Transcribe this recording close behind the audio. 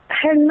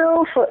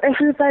Hello for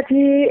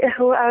everybody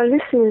who are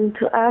listening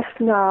to us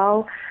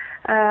now.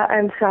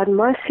 I'm Souad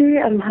Massi.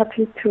 I'm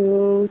happy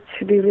to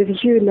be with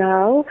you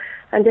now,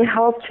 and I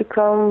hope to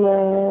come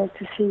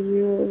to see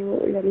you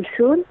very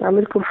soon.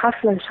 أعمل لكم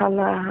حفلة إن شاء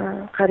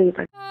الله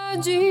قريبا.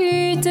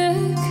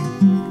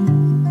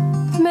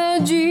 ما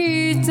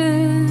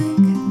جيتك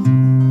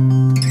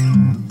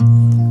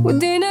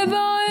ودينا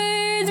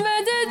بعيد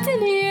مدى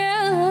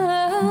الدنيا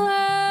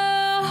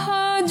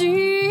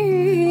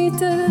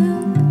حاجيتك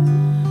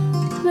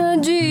ما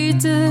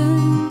جيتك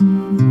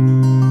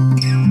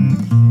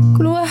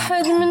كل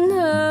واحد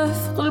منا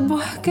في قلبه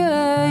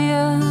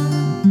حكاية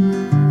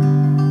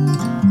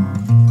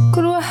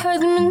كل واحد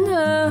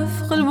منا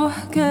في قلبه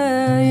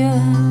حكاية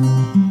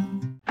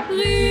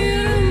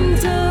غير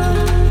انت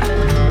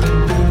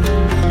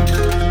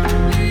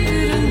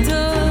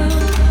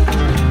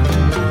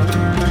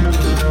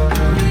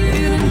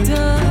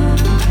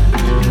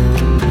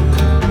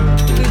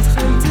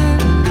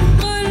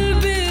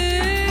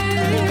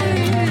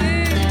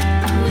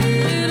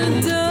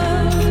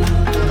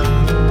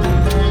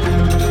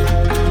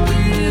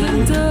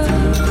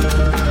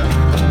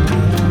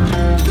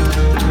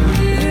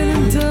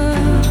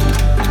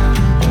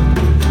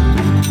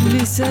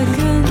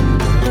سكن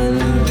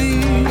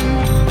قلبي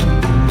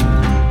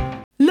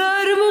لا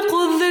أرمق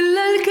الظل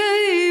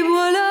الكئيب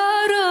ولا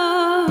أرى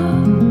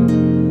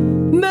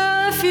ما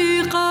في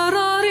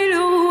قرار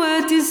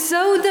الهوات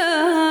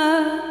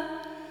السوداء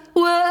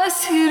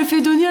وأسهر في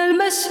دنيا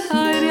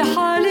المشاعر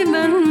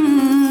حالما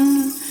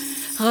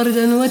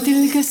غردا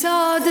وتلك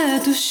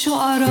سعادات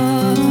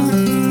الشعراء.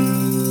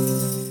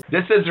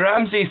 This is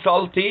Ramzi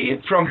Salti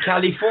from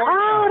California.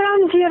 Oh,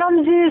 Ramzi.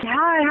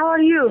 Hi, how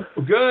are you?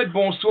 Good,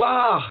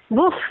 bonsoir.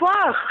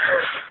 Bonsoir.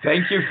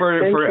 Thank you for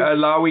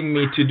allowing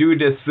me to do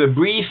this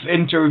brief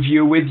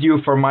interview with you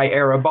for my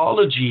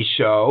Arabology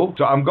show.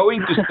 So I'm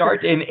going to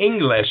start in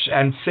English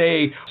and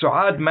say,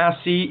 Souad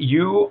Massi,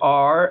 you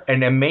are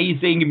an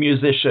amazing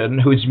musician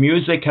whose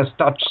music has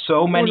touched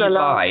so many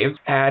lives,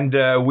 and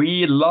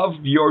we love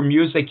your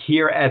music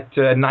here at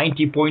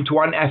 90.1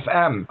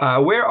 FM.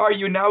 Where are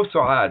you now,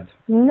 Souad?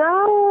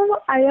 Now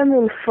I am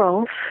in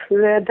France.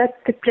 That's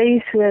the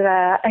place where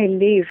I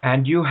live.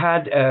 And you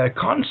had a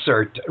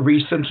concert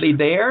recently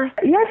there?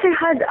 Yes,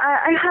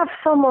 I have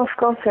some of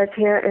concert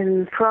here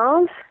in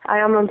France. I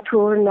am on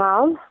tour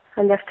now,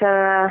 and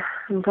after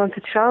I'm going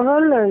to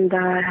travel, and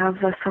I have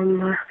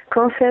some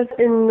concert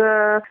in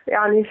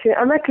يعني في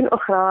أماكن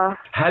أخرى.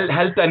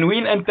 هل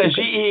تنوين أن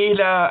تجيئي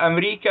إلى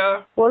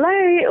أمريكا؟ والله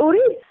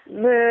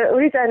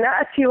أريد أن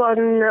آتي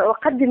وأن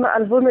أقدم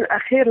ألبوم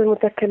الأخير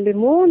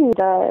المتكلمون.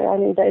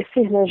 يعني إذا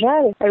فيه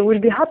مجال I will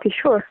be happy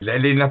sure.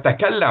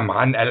 لنتكلم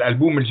عن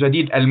الألبوم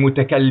الجديد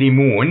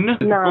المتكلمون.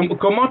 نعم.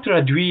 Comment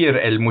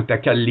traduire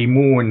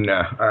المتكلمون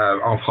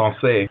en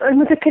français?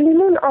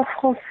 المتكلمون en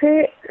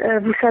français,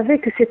 vous savez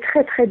que c'est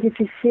très très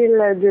difficile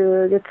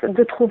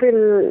de trouver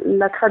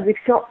la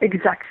traduction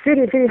exacte.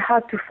 Very very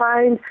hard to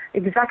find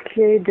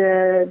exactly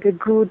the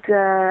good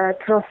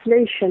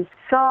translation.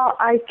 So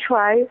I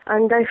tried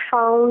and I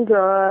found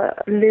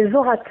les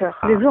orateurs.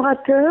 Les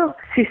orateurs,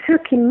 c'est ceux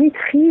qui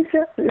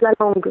maîtrisent la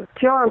langue,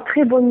 qui ont un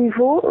très bon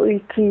niveau et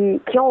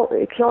qui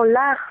ont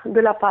l'art de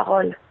la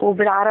parole.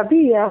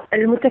 وبالعربية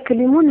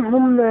المتكلمون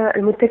هم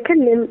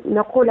المتكلم.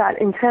 نقول على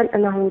الإنسان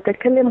أنه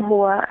متكلم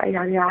هو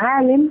يعني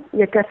عالم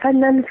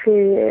يتفنن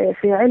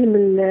في علم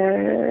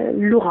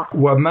اللغة.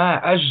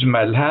 وما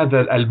أجمل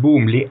هذا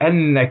الألبوم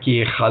لأنك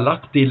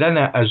خلقت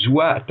لنا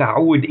أجواء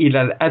تعود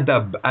إلى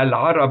الأدب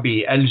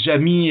العربي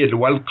الجميل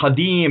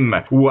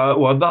والقديم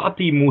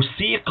ووضعت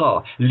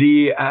موسيقى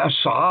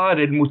لأشعار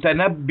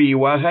المتنبي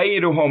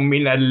وغيرهم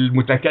من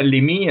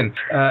المتكلمين.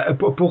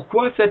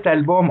 Pourquoi cet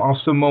album en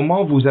ce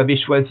moment vous avez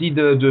choisi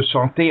de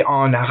chanter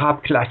en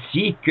arabe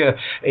classique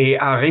et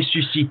à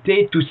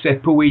ressusciter toute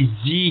cette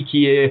poésie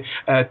qui est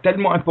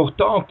tellement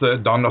importante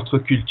dans notre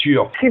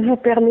culture? Si vous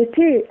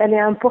permettez, elle est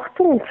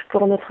importante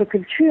pour notre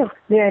culture,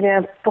 mais elle est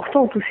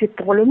importante aussi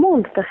pour le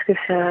monde parce que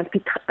c'est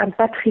un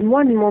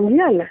patrimoine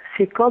mondial.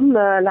 C'est comme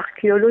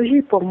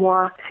l'archéologie pour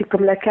moi, c'est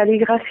comme la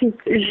calligraphie.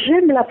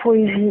 J'aime la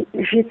poésie,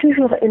 j'ai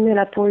toujours aimé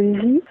la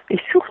poésie et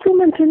surtout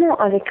maintenant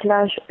avec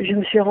l'âge, je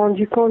me suis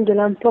rendu compte de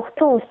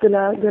l'importance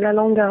de la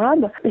langue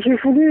arabe. J'ai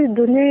voulu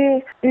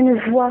donner une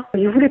voix,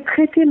 je voulais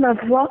prêter ma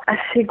voix à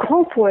ces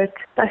grands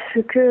poètes parce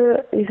que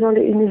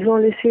ils nous ont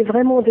laissé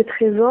vraiment des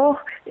trésors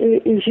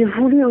et j'ai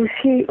voulu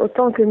aussi,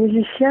 autant que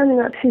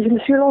musicienne, je me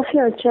suis lancée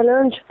un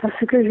challenge parce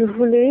que je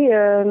voulais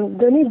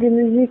donner des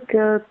musiques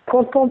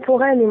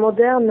contemporaines et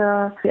modernes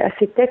à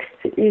ces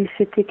textes et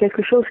c'était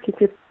quelque chose qui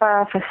n'était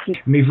pas facile.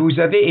 Mais vous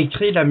avez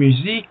écrit la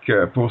musique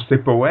pour ces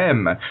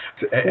poèmes.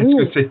 Est-ce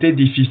que c'était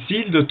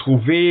difficile de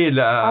trouver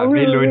la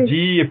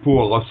mélodie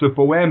pour ce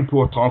poème,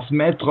 pour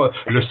transmettre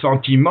le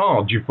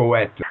sentiment du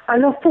poète?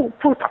 Alors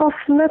pour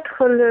transmettre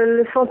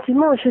le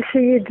sentiment,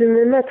 j'essayais de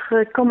me mettre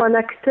comme un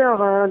acteur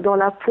dans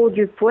la peau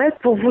du poète.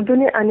 Pour vous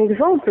donner un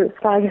exemple,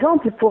 par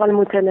exemple pour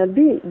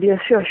El-Mutakallimûn, bien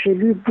sûr j'ai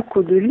lu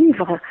beaucoup de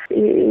livres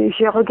et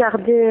j'ai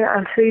regardé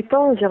un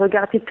feuilleton, j'ai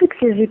regardé tous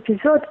les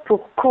épisodes pour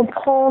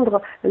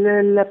comprendre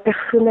la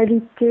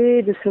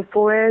personnalité de ce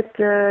poète,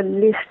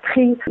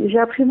 l'esprit. J'ai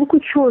appris beaucoup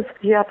de choses.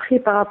 J'ai appris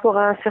par rapport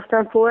à un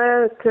certain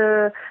poète,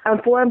 un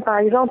poème par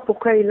exemple,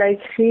 pourquoi il l'a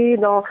écrit,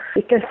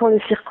 et quelles sont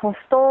les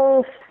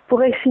circonstances,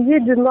 pour essayer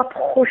de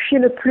m'approcher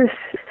le plus.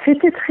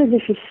 C'était très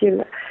difficile.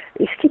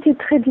 Et ce qui était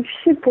très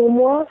difficile pour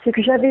moi, c'est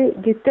que j'avais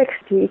des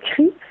textes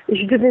écrits et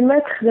je devais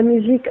mettre la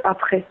musique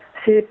après.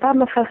 C'est pas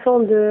ma façon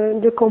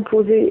de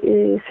composer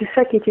et c'est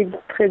ça qui était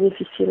très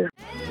difficile.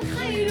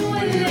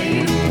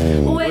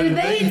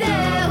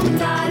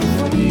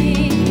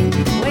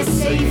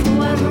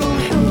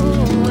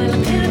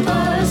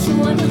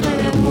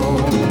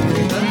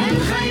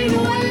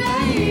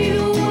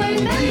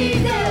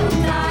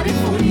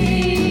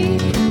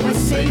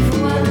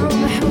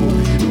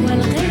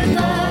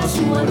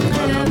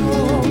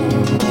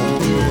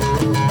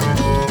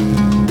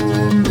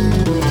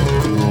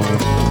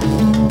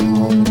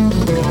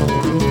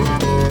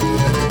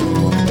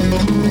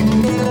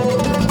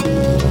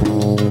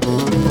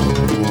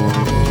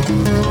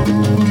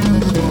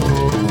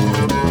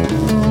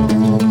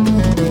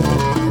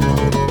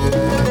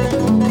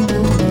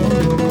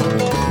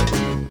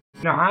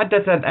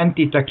 عادة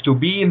أنت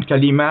تكتبين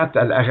كلمات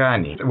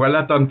الأغاني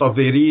ولا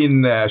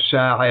تنتظرين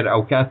شاعر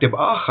أو كاتب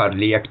آخر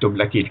ليكتب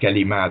لك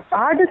الكلمات.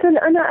 عادة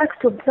أنا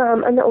أكتب،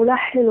 نعم أنا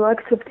ألحن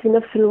وأكتب في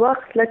نفس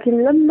الوقت،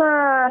 لكن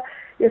لما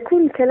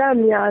يكون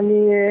الكلام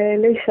يعني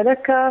ليس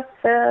لك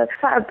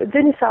صعب،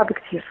 الدنيا صعب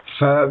كثير.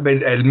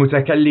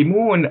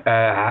 فالمتكلمون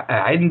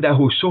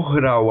عنده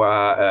شهرة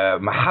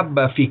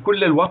ومحبة في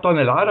كل الوطن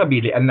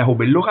العربي لأنه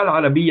باللغة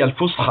العربية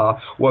الفصحى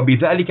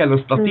وبذلك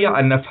نستطيع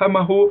أن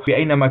نفهمه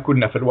بأينما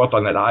كنا في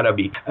الوطن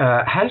العربي.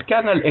 هل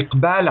كان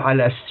الإقبال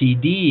على السي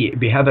دي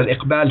بهذا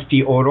الإقبال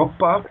في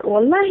أوروبا؟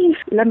 والله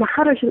لما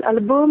خرج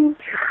الألبوم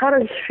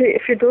خرج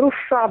في ظروف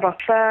صعبة،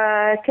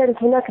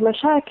 فكانت هناك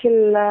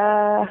مشاكل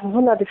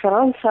هنا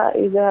بفرنسا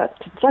إذا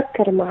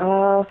تتذكر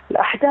مع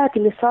الأحداث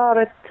اللي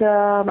صارت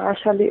مع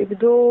شارلي إبدو.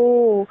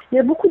 Il y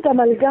a beaucoup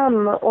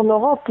d'amalgame en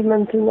Europe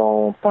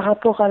maintenant par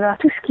rapport à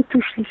tout ce qui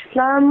touche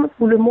l'islam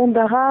ou le monde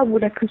arabe ou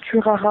la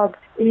culture arabe.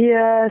 Et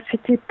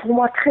c'était pour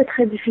moi très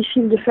très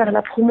difficile de faire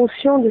la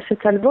promotion de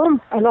cet album,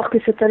 alors que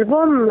cet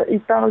album,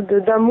 il parle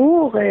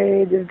d'amour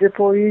et de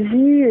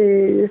poésie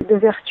et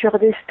d'ouverture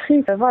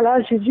d'esprit. Voilà,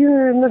 j'ai dû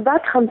me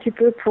battre un petit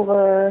peu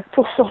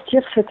pour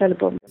sortir cet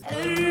album.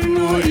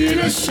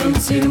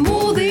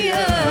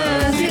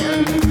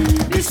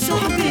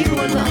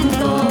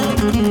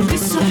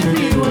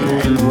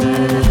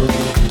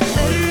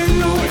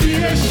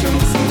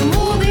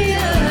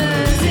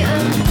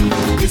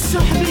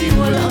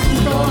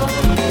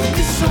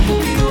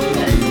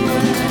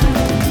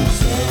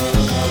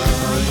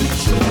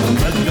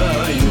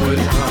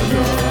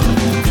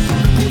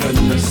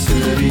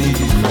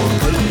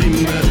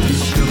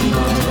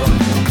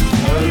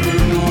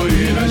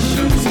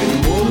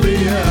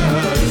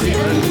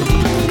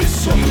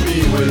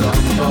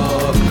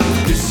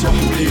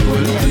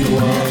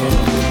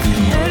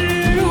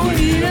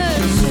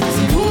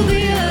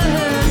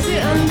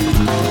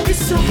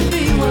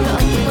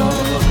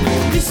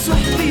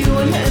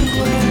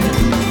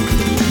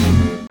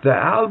 The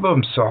album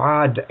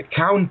Souad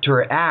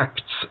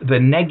counteracts the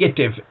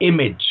negative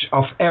image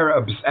of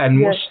Arabs and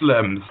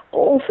Muslims.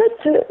 En fait,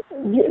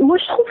 moi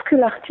je trouve que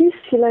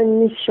l'artiste il a une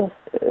mission.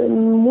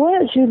 Moi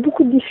j'ai eu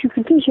beaucoup de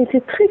difficultés, j'ai été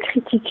très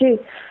critiquée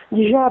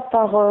déjà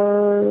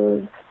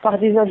par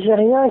des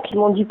Algériens qui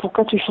m'ont dit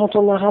pourquoi tu chantes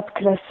en arabe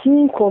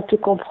classique, on te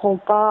comprend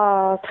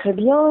pas très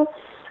bien.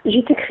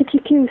 J'ai été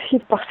critiquée aussi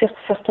par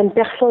certaines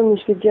personnes,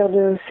 je veux dire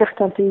de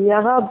certains pays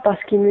arabes,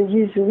 parce qu'ils me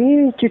disent oui,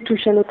 tu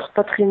touches à notre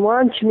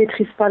patrimoine, tu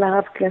maîtrises pas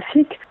l'arabe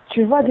classique. Tu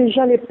vois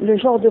déjà le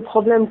genre de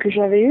problème que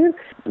j'avais eu,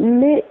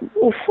 mais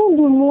au fond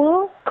de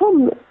moi,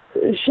 comme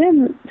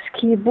j'aime ce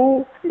qui est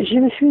beau, je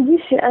me suis dit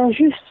c'est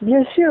injuste,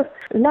 bien sûr.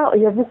 Là,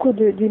 il y a beaucoup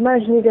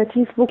d'images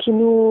négatives qui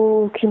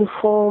nous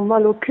font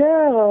mal au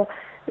cœur.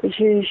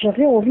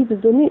 J'avais envie de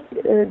donner,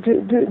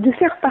 de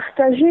faire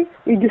partager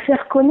et de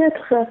faire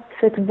connaître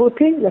cette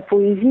beauté, la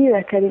poésie,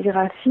 la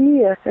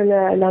calligraphie,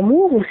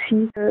 l'amour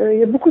aussi. Il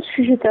y a beaucoup de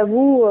sujets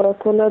tabous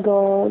qu'on a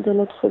dans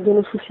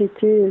nos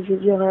sociétés, je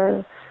veux dire,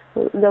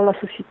 dans la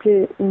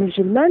société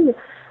musulmane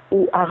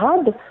ou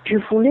arabe. Je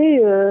voulais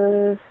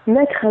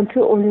mettre un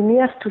peu en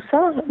lumière tout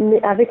ça, mais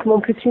avec mon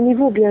petit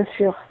niveau, bien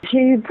sûr.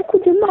 J'ai eu beaucoup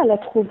de mal à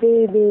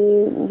trouver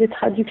des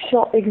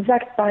traductions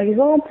exactes. Par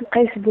exemple,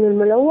 قيس بن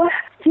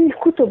الملوح فيه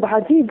كتب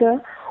عديدة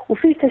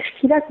وفيه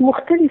تشكيلات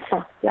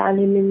مختلفة،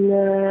 يعني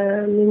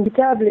من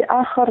كتاب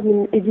لآخر،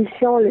 من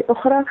إديسيون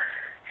لأخرى،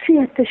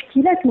 فيها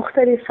تشكيلات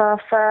مختلفة.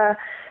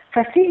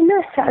 ففي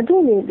ناس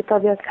ساعدوني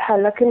بطبيعة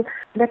الحال،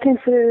 لكن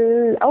في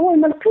الأول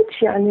ما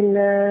لقيتش، يعني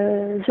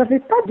j'avais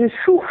pas de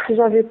source,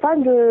 j'avais pas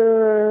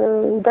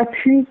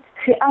d'appui.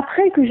 C'est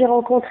après que j'ai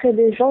rencontré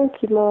des gens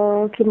qui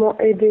m'ont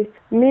aidé.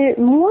 Mais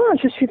moi,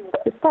 je suis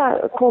pas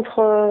contre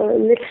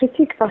les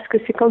critiques parce que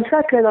c'est comme ça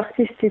qu'un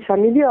artiste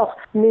s'améliore.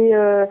 Mais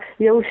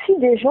il y a aussi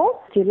des gens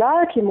qui étaient là,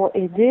 qui m'ont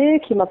aidé,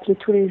 qui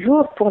m'appelaient tous les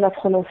jours pour la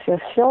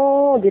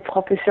prononciation, des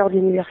professeurs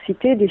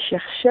d'université, des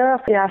chercheurs.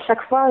 Et à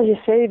chaque fois,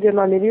 j'essaye de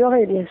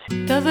m'améliorer, bien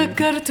sûr.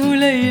 تذكرت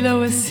ليلة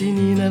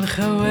والسنين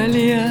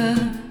الخوالية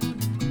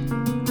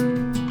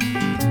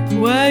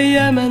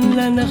وأياما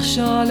لا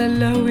نخشى على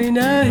اللهو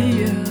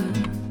ناهية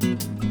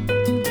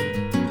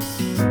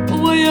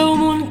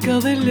ويوم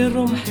كظل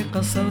الرمح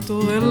قصرت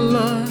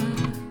ظله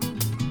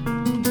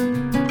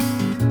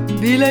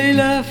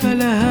بليلى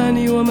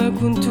فلهاني وما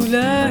كنت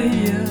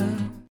لاهية.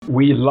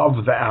 We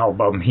love the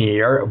album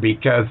here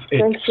because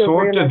it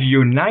sort of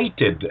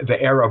united the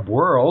Arab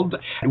world.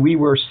 We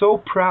were so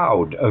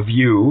proud of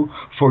you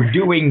for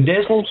doing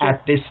this at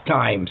this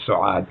time,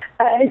 Souad.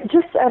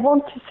 I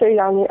want to say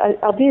يعني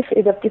أضيف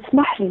إذا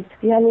بتسمح لي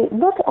يعني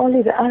not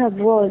only the Arab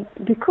world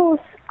because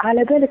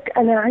على بالك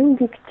أنا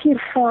عندي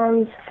كتير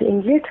فانز في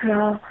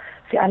إنجلترا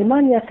في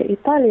ألمانيا في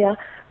إيطاليا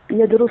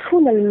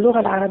يدرسون اللغة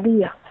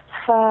العربية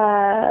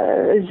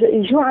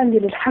فيجوا عندي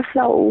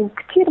للحفلة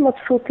وكتير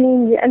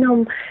مبسوطين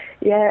لأنهم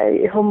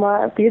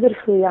هم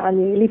بيدرسوا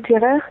يعني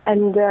literaire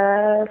and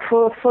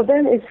for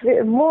them it's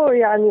more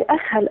يعني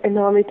أسهل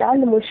إنهم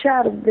يتعلموا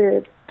الشعر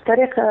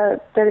بطريقة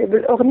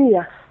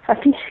بالأغنية.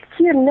 ففي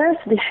كتير ناس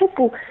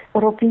بيحبوا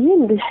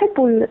أوروبيين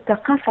بيحبوا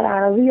الثقافة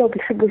العربية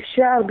وبيحبوا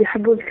الشعر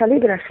وبيحبوا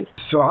الكاليغرافي.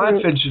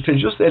 سعاد في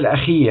الجزء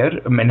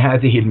الأخير من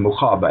هذه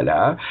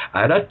المقابلة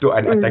أردت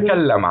أن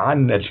أتكلم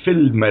عن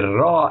الفيلم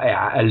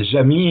الرائع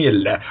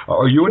الجميل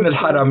عيون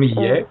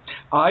الحرامية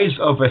Eyes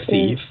of a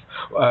Thief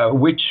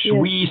which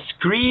we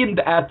screened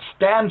at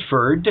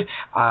Stanford.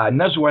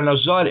 Najwa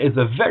Najjar is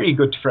a very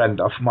good friend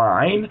of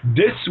mine.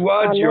 This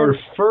was your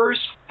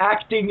first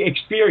acting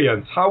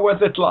experience. How was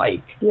it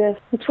like? Yes,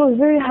 it was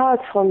very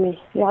hard for me.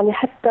 يعني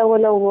حتى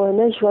ولو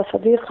نجوى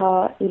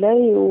صديقة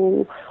إلي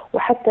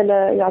وحتى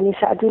يعني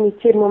ساعدوني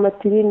كثير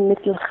ممثلين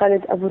مثل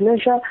خالد أبو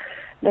نجا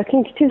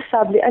لكن كتير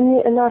صعب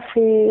لأني أنا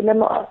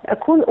لما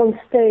أكون on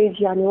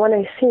stage يعني when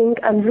I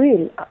sing I'm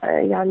real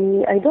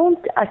يعني I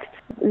don't act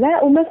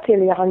لا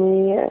أمثل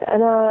يعني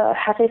أنا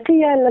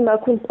حقيقية لما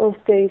أكون on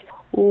stage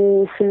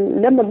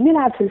لما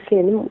بنلعب في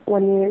الفيلم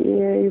when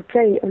you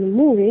play a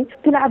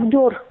movie تلعب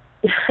دور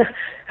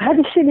هذا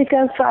الشيء اللي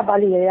كان صعب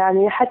علي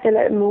يعني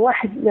حتى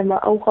واحد لما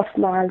أوقف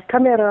مع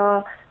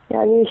الكاميرا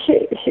يعني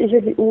شيء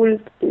جديد.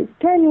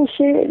 والثاني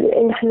شيء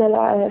لأن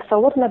احنا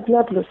صورنا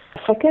بنابلس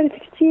فكانت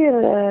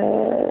كتير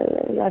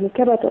يعني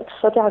كما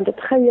تستطيع أن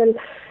تتخيل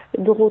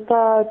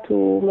ضغوطات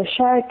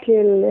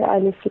ومشاكل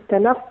يعني في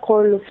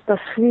التنقل وفي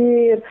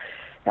التصوير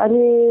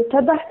يعني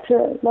تابعت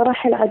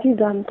مراحل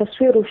عديدة من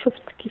التصوير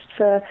وشفت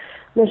كيف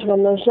نجوى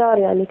النجار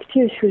يعني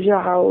كتير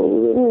شجاعة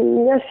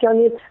والناس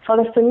يعني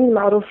فلسطينيين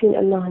معروفين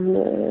أنهم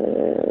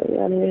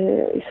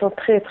يعني ils sont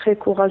très très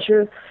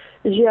courageux.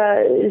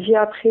 J'ai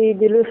appris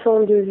des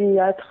leçons de vie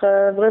à être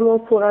vraiment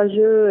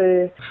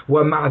courageux.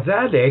 ومع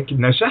ذلك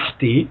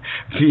نجحتي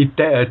في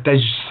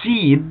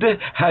تجسيد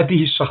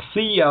هذه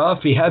الشخصية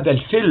في هذا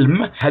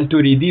الفيلم. هل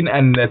تريدين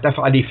أن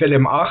تفعلي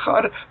فيلم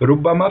آخر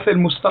ربما في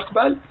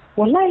المستقبل؟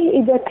 والله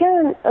إذا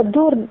كان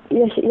الدور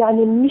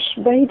يعني مش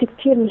بعيد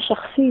كتير من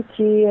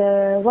شخصيتي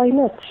why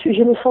not?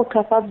 Je me sens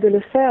capable de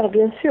le faire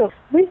bien sûr.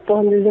 Oui, pour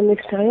une deuxième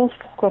expérience,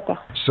 pourquoi pas.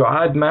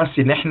 سعاد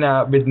ماسي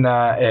نحن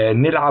بدنا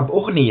نلعب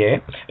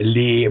أغنية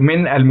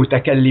من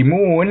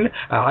المتكلمون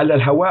على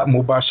الهواء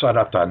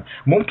مباشرة.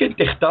 ممكن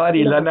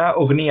تختاري لنا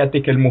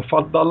أغنيتك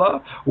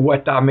المفضلة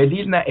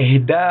وتعملي لنا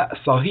إهداء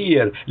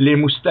صغير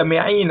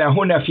لمستمعينا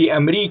هنا في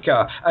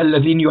أمريكا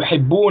الذين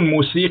يحبون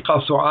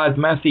موسيقى سعاد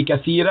ماسي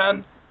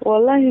كثيرا؟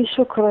 والله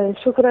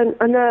شكرا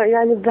أنا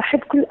يعني بحب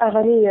كل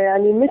أغنية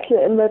يعني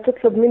مثل ما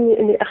تطلب مني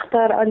إني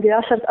أختار عندي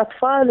 10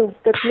 أطفال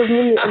وتطلب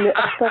مني إني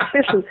أختار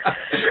طفل.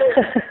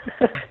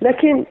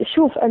 لكن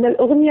شوف أنا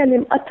الأغنية اللي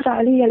مأثرة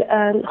علي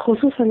الآن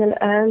خصوصا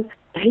الآن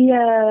هي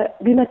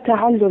بما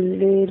التعلل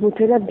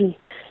للمتنبي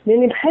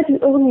لأن بهذه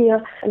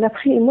الأغنية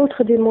لابخي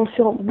نوتر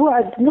ديمونسيون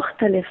بعد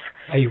مختلف.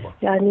 أيوة.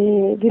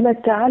 يعني بما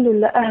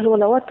التعلل لأهل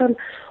ولا وطن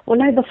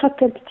والله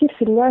بفكر كتير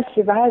في الناس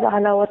اللي بعاد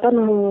على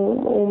وطنهم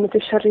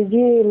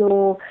ومتشردين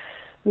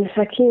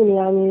ومساكين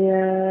يعني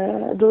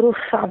ظروف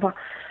صعبة.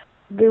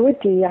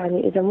 بودي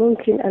يعني إذا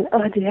ممكن أن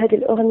أهدي هذه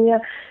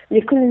الأغنية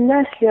لكل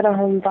الناس اللي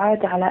راهم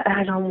بعاد على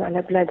أهلهم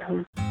وعلى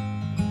بلادهم.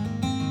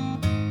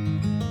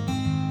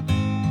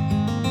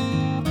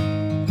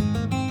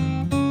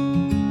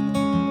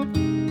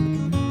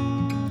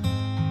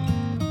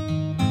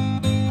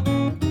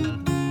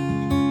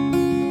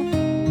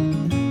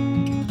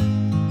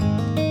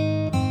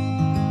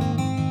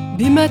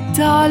 بما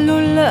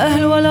التعلل لا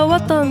أهل ولا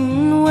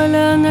وطن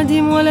ولا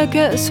ندم ولا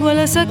كأس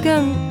ولا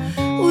سكن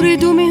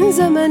أريد من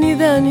زمن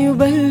ذان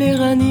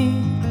يبلغني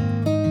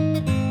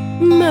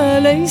ما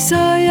ليس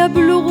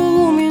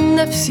يبلغه من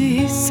نفسه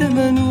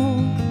الزمن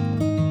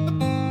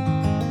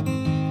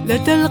لا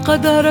تلقى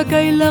دهرك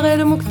إلا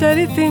غير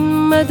مكترث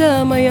ما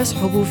دام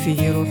يسحب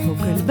فيه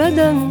روحك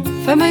البدن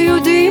فما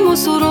يديم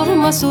سرور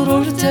ما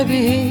سررت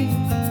به،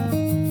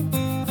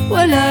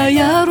 ولا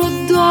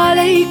يرد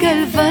عليك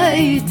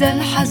الفائت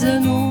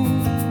الحزن.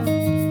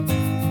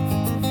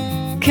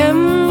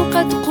 كم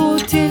قد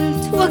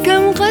قتلت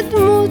وكم قد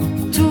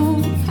مت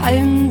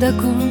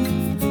عندكم،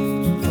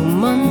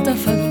 ثم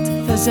انطفت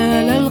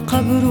فزال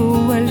القبر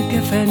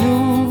والكفن.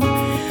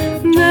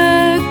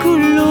 ما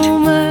كل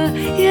ما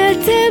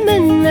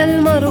يتمنى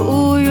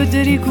المرء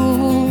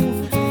يدركه،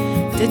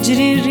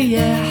 تجري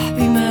الرياح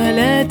بما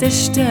لا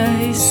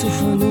تشتهي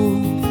السفن،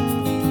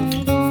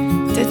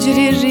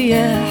 تجري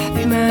الرياح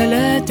بما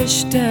لا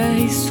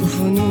تشتهي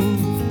السفن.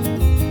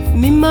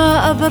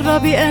 مما أضر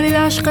بأهل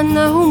العشق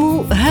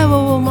أنهم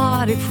هوى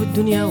ومعرف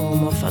الدنيا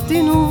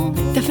ومفاطن،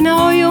 تفنى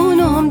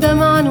عيونهم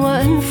دمعا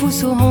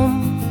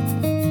وأنفسهم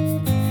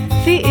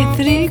في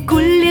إثر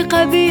كل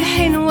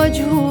قبيح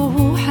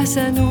وجهه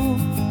حسن.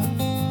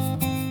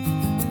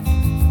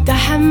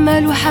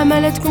 تحملوا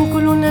حملتكم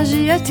كل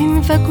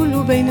ناجية،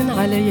 فكل بين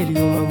علي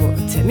اليوم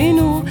مؤتمن.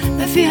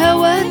 ما في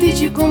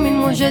هوادجكم من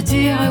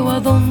موجتي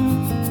عوض،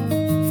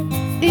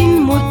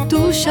 إن مت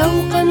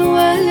شوقا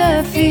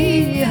ولا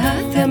فيها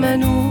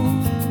ثمن.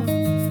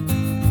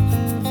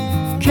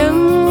 كم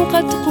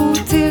قد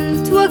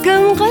قتلت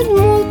وكم قد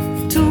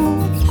مت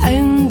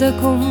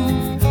عندكم،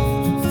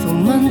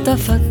 ثم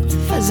انطفت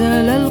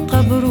فزال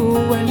القبر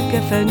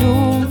والكفن.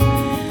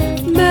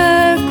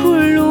 ما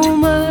كل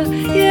ما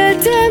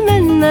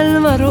يتمنى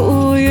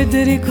المرء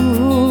يدركه،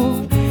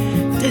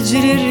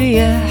 تجري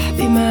الرياح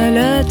بما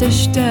لا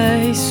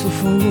تشتهي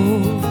السفن،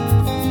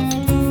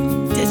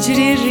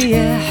 تجري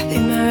الرياح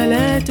بما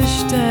لا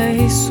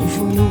تشتهي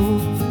السفن.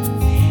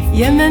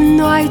 يا من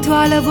نعيت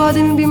على بعد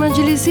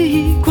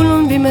بمجلسه،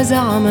 كل بما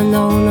زعم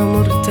النعون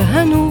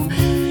مرتهن.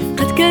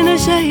 قد كان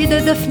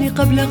شاهد دفني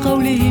قبل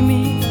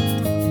قولهم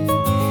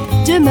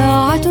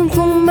جماعة،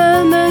 ثم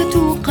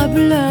ماتوا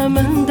قبل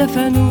من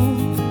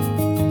دفنوا.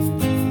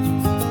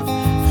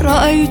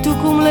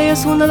 رأيتكم لا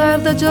يصون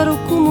العرض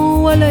جاركم،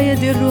 ولا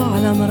يدر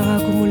على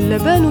مرعاكم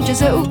اللبان.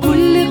 جزاء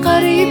كل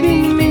قريب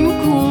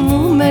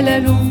منكم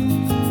ملل،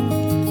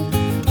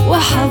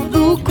 وحظ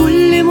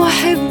كل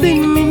محب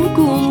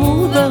منكم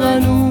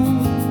ضغن.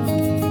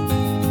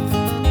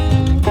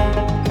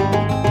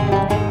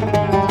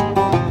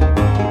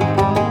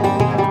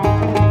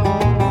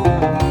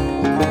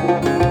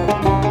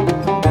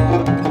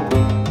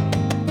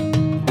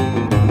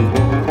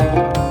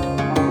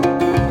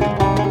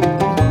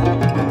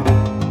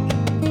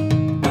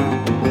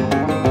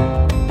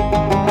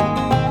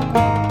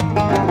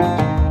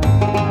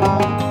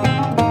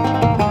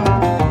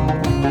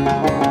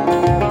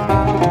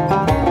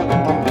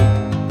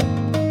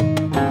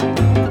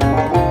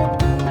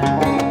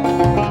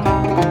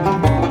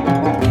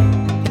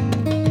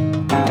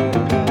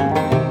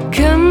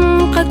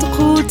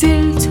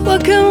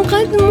 وكم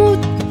قد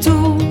مت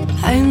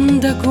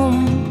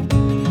عندكم،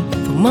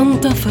 ثم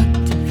انطفت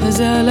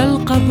فزال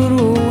القبر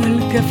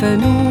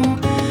والكفن.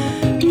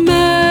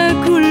 ما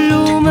كل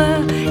ما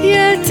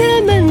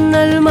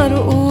يتمنى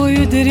المرء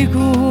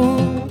يدركه،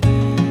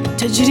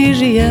 تجري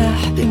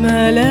الرياح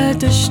بما لا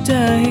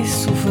تشتهي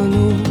السفن،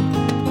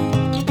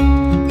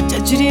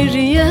 تجري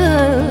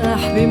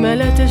الرياح بما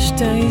لا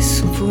تشتهي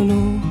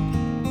السفن.